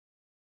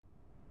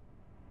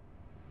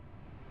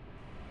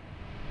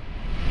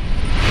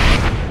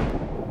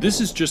This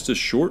is just a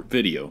short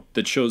video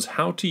that shows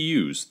how to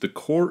use the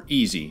Core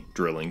EZ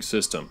drilling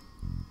system.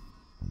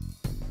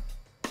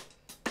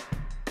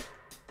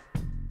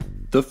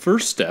 The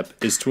first step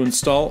is to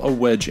install a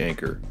wedge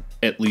anchor,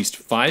 at least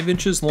 5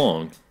 inches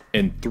long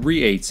and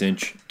 3/8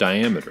 inch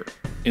diameter,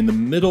 in the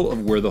middle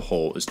of where the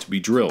hole is to be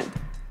drilled.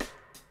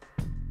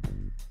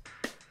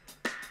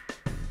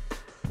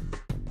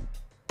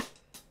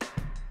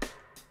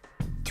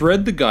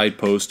 Thread the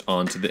guidepost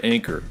onto the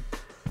anchor.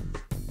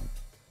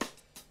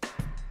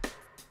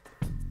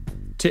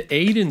 To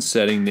aid in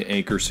setting the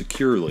anchor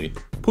securely,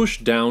 push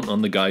down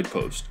on the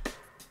guidepost.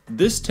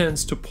 This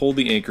tends to pull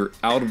the anchor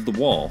out of the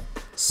wall,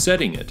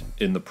 setting it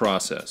in the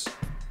process.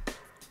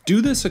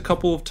 Do this a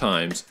couple of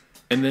times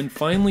and then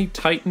finally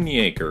tighten the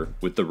anchor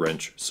with the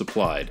wrench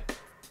supplied.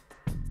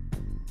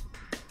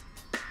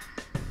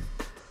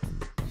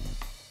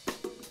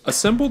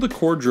 Assemble the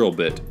core drill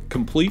bit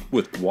complete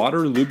with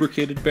water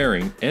lubricated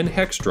bearing and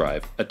hex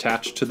drive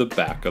attached to the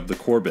back of the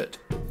core bit.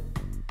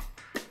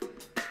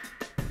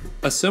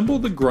 Assemble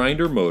the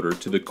grinder motor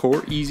to the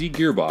Core EZ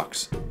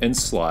gearbox and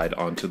slide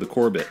onto the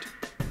core bit.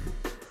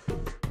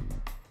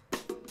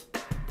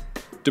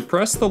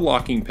 Depress the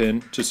locking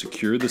pin to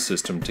secure the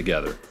system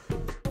together.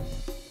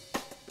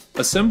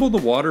 Assemble the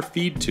water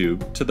feed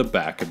tube to the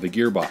back of the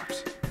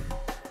gearbox.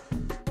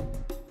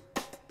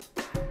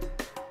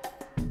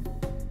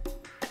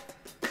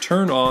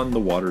 Turn on the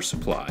water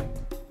supply.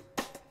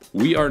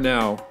 We are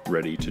now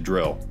ready to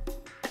drill.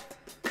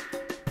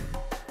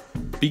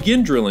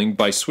 Begin drilling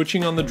by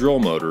switching on the drill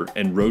motor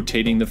and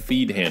rotating the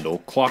feed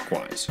handle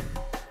clockwise.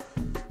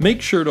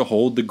 Make sure to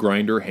hold the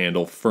grinder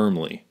handle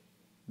firmly.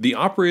 The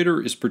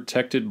operator is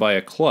protected by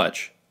a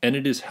clutch, and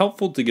it is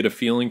helpful to get a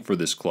feeling for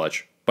this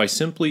clutch by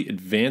simply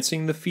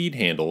advancing the feed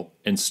handle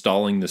and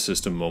stalling the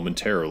system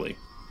momentarily.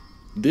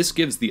 This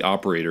gives the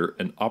operator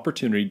an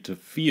opportunity to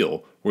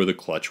feel where the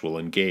clutch will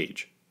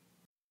engage.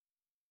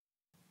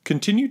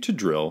 Continue to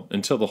drill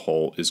until the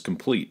hole is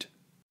complete.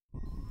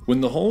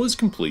 When the hole is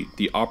complete,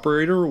 the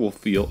operator will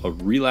feel a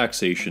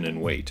relaxation in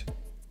weight.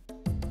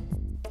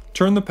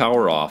 Turn the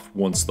power off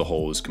once the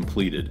hole is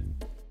completed.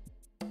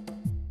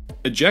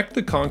 Eject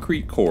the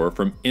concrete core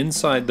from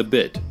inside the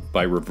bit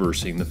by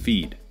reversing the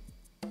feed.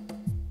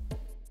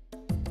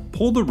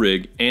 Pull the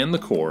rig and the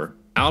core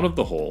out of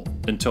the hole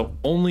until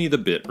only the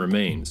bit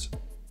remains.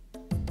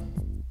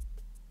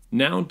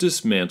 Now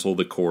dismantle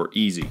the Core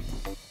EZ.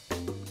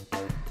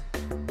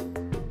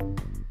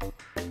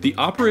 The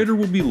operator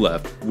will be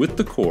left with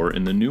the core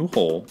in the new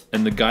hole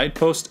and the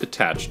guidepost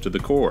attached to the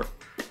core.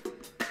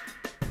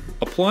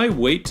 Apply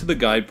weight to the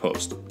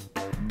guidepost.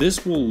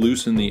 This will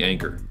loosen the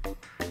anchor.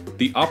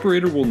 The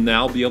operator will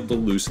now be able to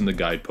loosen the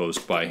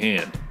guidepost by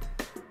hand.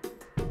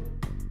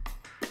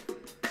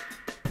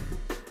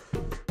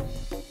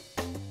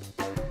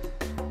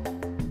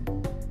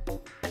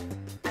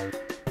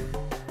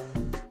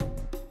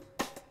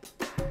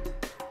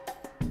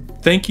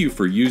 Thank you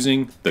for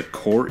using the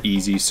Core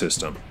EZ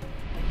system.